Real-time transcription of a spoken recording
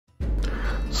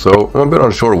So I'm a bit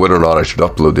unsure whether or not I should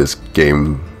upload this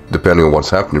game depending on what's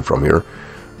happening from here.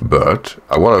 But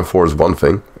I want to enforce one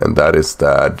thing, and that is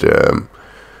that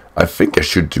I think I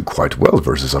should do quite well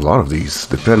versus a lot of these,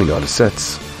 depending on the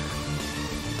sets.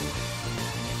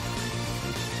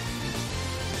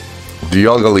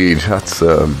 Dialga lead, that's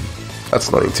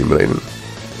not intimidating.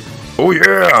 Oh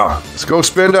yeah! Let's go,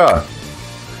 Spinda!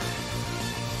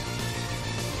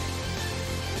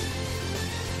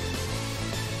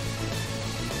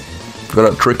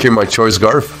 Gonna trick him my choice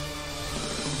Garf.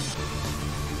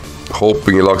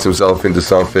 Hoping he locks himself into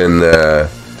something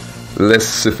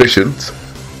less efficient.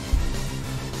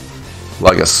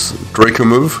 Like a Draco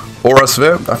move. Or a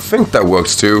Sve. I think that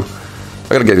works too. I'm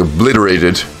gonna get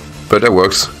obliterated, but that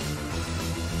works.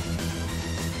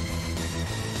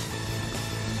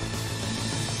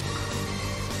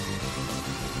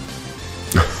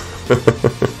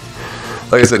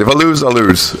 Like I said, if I lose, I'll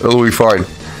lose. It'll be fine.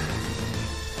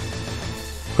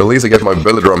 At least I get my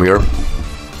belly drum here.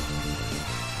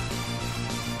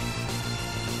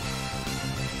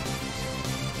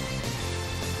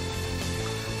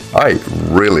 I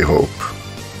really hope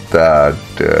that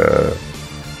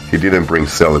he didn't bring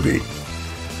Celebi.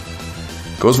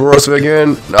 Goes for Rosa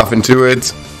again, nothing to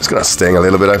it. It's gonna sting a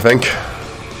little bit, I think.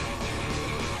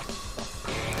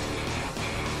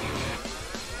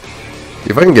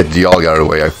 If I can get Dialga out of the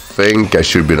way, I think I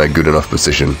should be in a good enough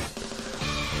position.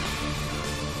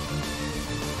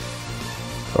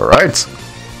 Alright.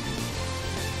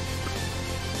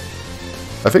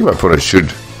 I think my opponent should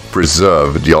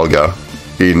preserve Dialga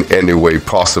in any way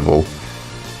possible.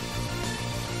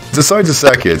 Decide to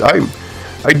sack it. I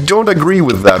don't agree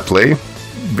with that play,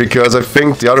 because I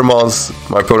think the other mons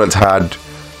my opponent had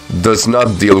does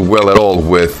not deal well at all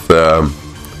with, well,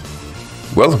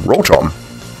 Rotom.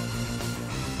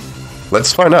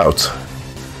 Let's find out.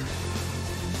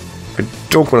 I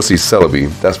don't want to see Celebi,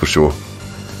 that's for sure.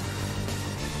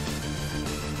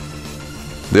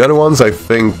 The other ones I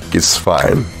think is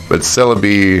fine, but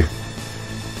Celebi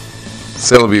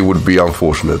would be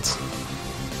unfortunate.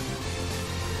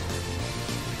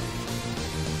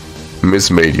 Miss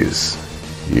Magius.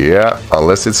 Yeah,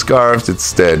 unless it's scarfed,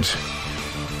 it's dead.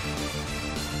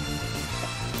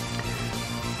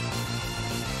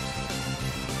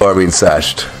 Or I mean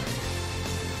sashed.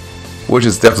 Which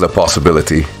is definitely a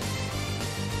possibility.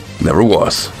 Never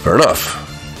was. Fair enough.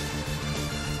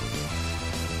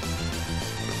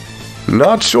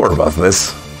 Not sure about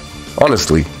this,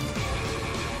 honestly.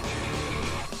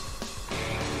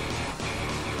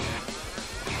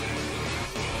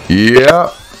 Yeah.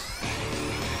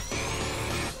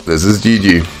 This is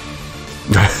GG.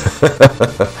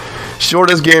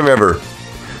 Shortest game ever.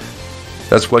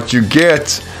 That's what you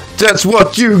get. That's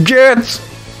what you get.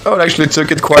 Oh, it actually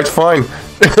took it quite fine.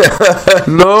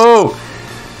 No.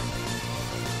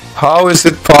 How is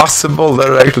it possible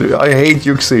that it actually... I hate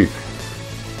Yuxi.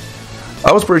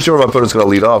 I was pretty sure my opponent's gonna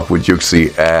lead off with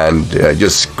Yuxi and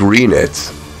just screen it.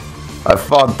 I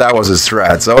thought that was his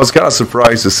strat, so I was kind of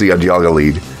surprised to see a Dialga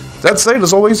lead. That said,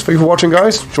 as always, thank you for watching,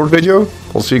 guys. Short video.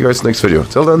 I'll see you guys next video.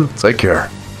 Till then, take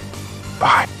care.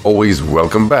 Bye. Always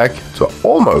welcome back to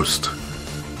almost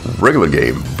regular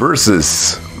game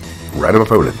versus random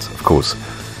opponent, of course.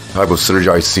 Type of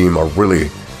synergized team are really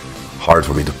hard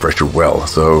for me to pressure well,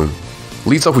 so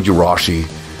leads off with Urashi.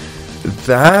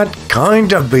 That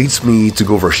kinda baits me to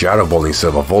go for Shadow Ball instead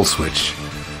of a Volt Switch.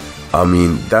 I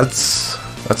mean, that's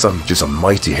just a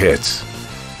mighty hit.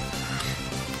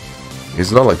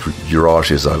 It's not like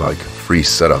Urashi's a like free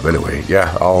setup anyway.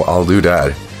 Yeah, I'll do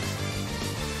that.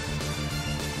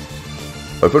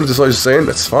 My opponent decides to say,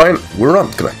 that's fine. We're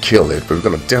not gonna kill it, but we're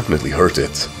gonna definitely hurt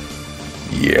it.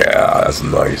 Yeah, that's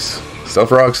nice.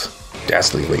 Stealth Rocks,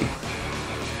 dazzlingly.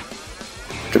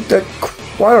 Took that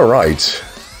quite alright.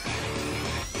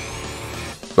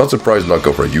 Not surprised not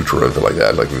go for a Utro or anything like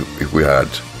that. Like if we had,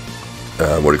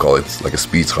 what do you call it, like a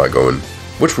speed high going,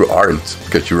 which we aren't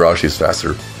because Urashi is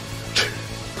faster.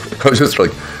 I was just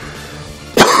like,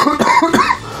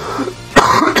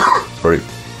 sorry.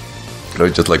 You know,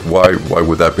 just like why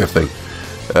would that be a thing?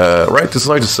 Right,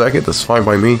 decide to sack it. That's fine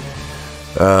by me.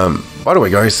 By the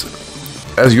way, guys,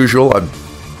 as usual, I've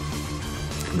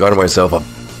gotten myself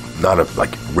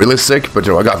like really sick, but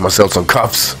you know, I got myself some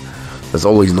cuffs. That's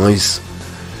always nice.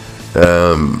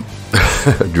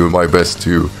 Doing my best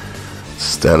to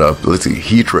stand up. Let's see,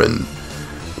 Heatran.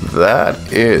 That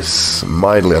is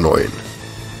mildly annoying.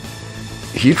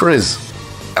 Heatran is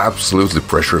absolutely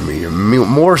pressuring me.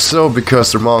 More so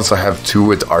because the mons I have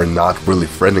to it are not really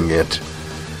friending it.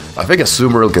 I think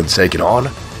AZUMARILL can take it on,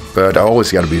 but I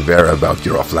always gotta be wary about,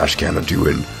 you know, a flash cannon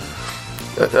doing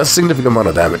a significant amount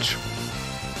of damage.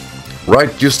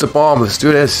 Right, just a bomb. Let's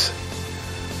do this.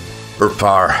 Earth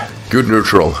power. Good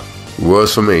neutral.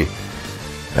 Works for me.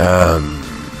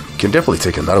 Can definitely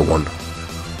take another one.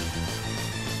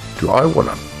 Do I want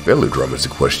a belly drum is the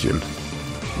question.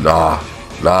 Nah,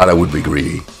 that would be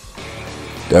greedy.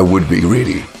 That would be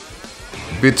greedy.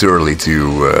 A bit early to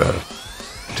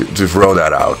throw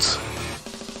that out.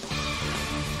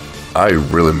 I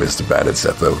really miss the bandit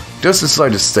set though. Just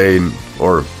decided to stay in,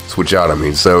 or switch out, I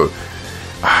mean, so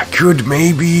I could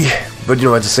maybe, but you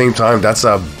know, at the same time, that's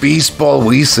a beast ball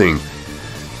wheezing.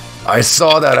 I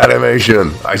saw that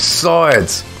animation. I saw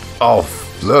it. Oh,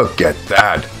 look at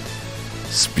that.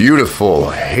 It's beautiful.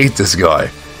 I hate this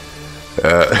guy.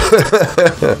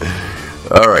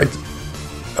 Alright.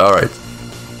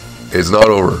 It's not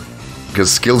over. Because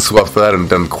skill swap for that and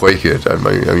then quake it. I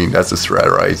mean, that's a strat,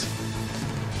 right?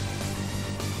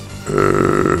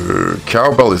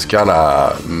 Cowbell is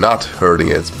kinda not hurting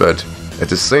it, but at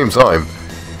the same time,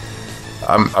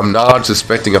 I'm not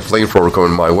suspecting a flamethrower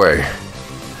coming my way.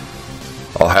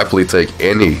 I'll happily take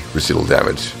any residual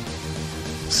damage.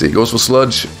 See, it goes for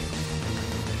sludge.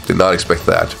 Did not expect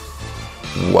that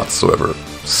whatsoever.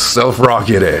 Self-rock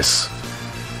it is.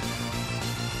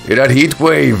 It had heat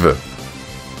wave.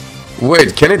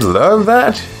 Wait, can it learn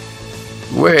that?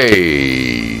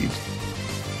 Wait.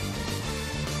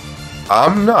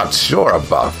 I'm not sure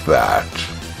about that.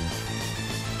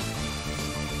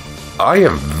 I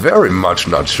am very much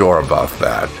not sure about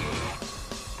that.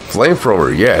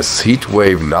 Flamethrower, yes. Heat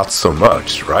wave, not so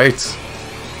much, right?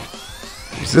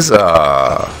 Is this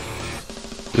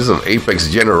this is an Apex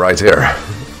Jenner right here.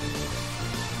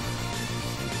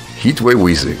 Heat wave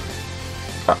wheezing.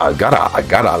 I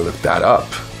gotta look that up.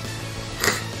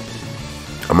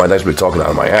 I might actually be talking out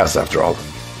of my ass after all.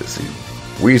 Let's see.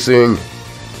 Wheezing.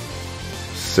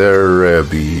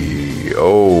 Cerebi.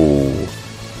 Oh.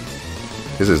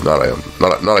 This is not a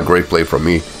great play from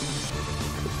me.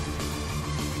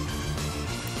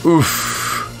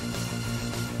 Oof.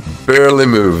 Barely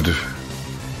moved.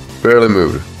 Barely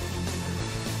moved.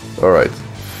 Alright.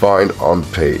 Find on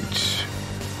page.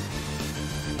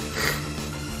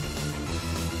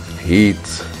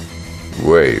 Heat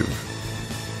wave.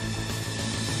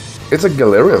 It's a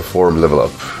Galarian form level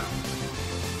up.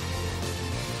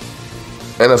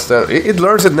 And it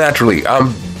learns it naturally.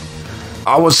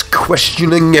 I was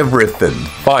questioning everything.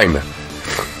 Fine.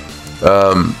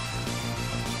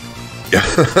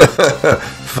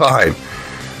 Fine.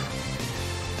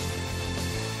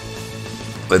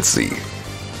 Let's see.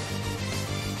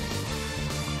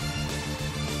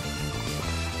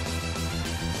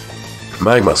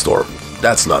 Magma Storm.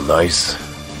 That's not nice.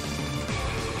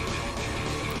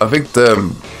 I think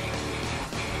the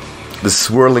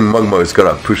swirling magma is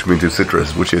gonna push me into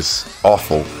citrus, which is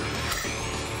awful.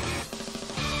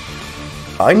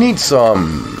 I need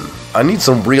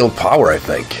some real power, I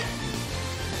think,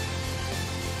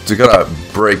 to gotta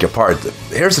break apart.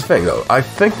 Here's the thing, though. I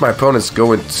think my opponent's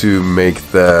going to make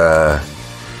the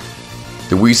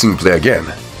wheezing play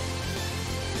again.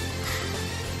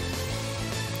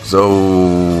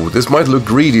 So this might look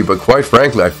greedy, but quite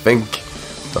frankly, I think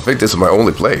this is my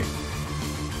only play.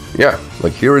 Yeah,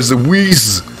 like here is the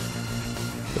wheeze.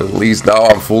 At least now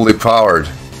I'm fully powered.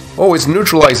 Oh, it's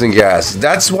neutralizing gas.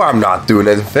 That's why I'm not doing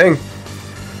anything.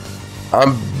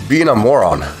 I'm being a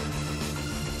moron.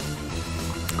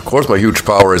 Of course my huge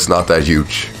power is not that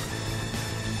huge.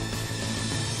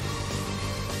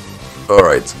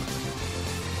 Alright.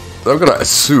 I'm gonna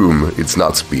assume it's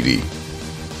not speedy.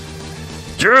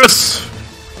 Yes!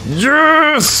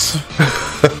 Yes!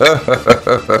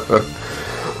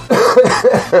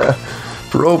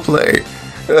 Pro play.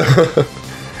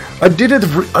 I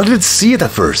didn't see it at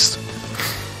first.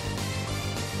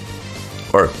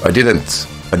 Or I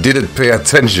didn't pay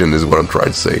attention is what I'm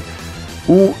trying to say.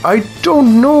 Ooh, I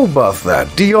don't know about that.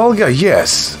 Dialga,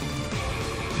 yes.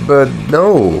 But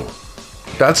no.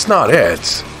 That's not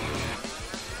it.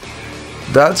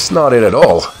 That's not it at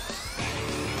all.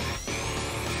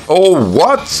 Oh,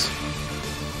 what?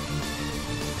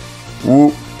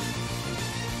 Ooh.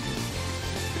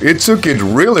 It took it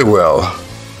really well.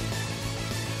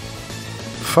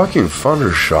 Fucking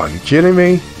Thundershock, you kidding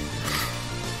me?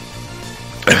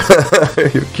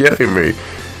 You're kidding me.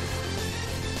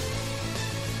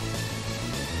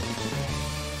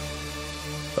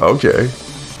 Okay.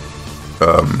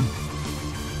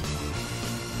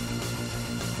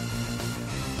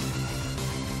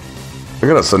 I'm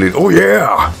gonna send it. Oh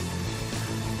yeah!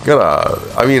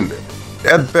 I mean,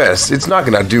 at best, it's not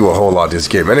gonna do a whole lot this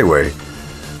game anyway.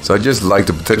 So I just like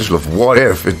the potential of what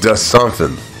if it does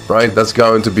something, right? That's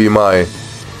going to be my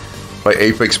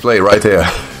Apex play right here.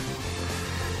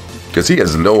 Because he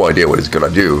has no idea what he's gonna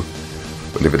do.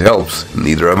 But if it helps,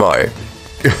 neither am I.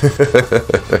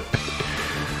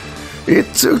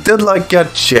 It took that like a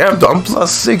champ on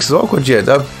 +6 Aqua Jet.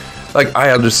 Like,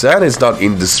 I understand it's not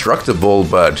indestructible,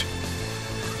 but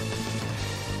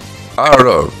I don't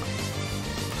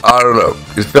know.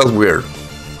 It felt weird.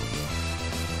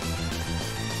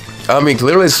 I mean,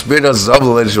 clearly Spina's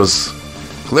double edge was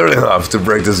clear enough to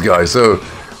break this guy, so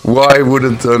why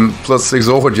wouldn't +6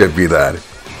 Aqua Jet be that?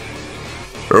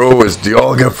 Oh, it's the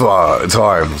Olga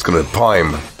time. It's gonna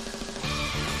prime.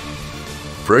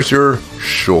 Pressure?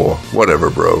 Sure. Whatever,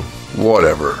 bro.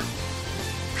 Whatever.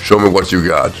 Show me what you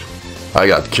got. I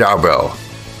got cowbell.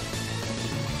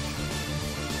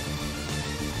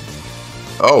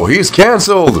 Oh, he's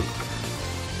cancelled!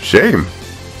 Shame.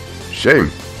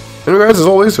 Shame. Anyway guys, as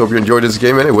always, hope you enjoyed this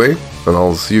game anyway. And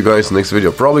I'll see you guys in the next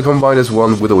video. Probably combine this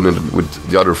one with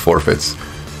the other forfeits.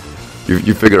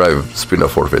 You figure I've spin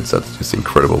off forfeits. That's just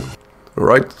incredible.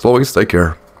 Alright, as always, take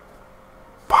care.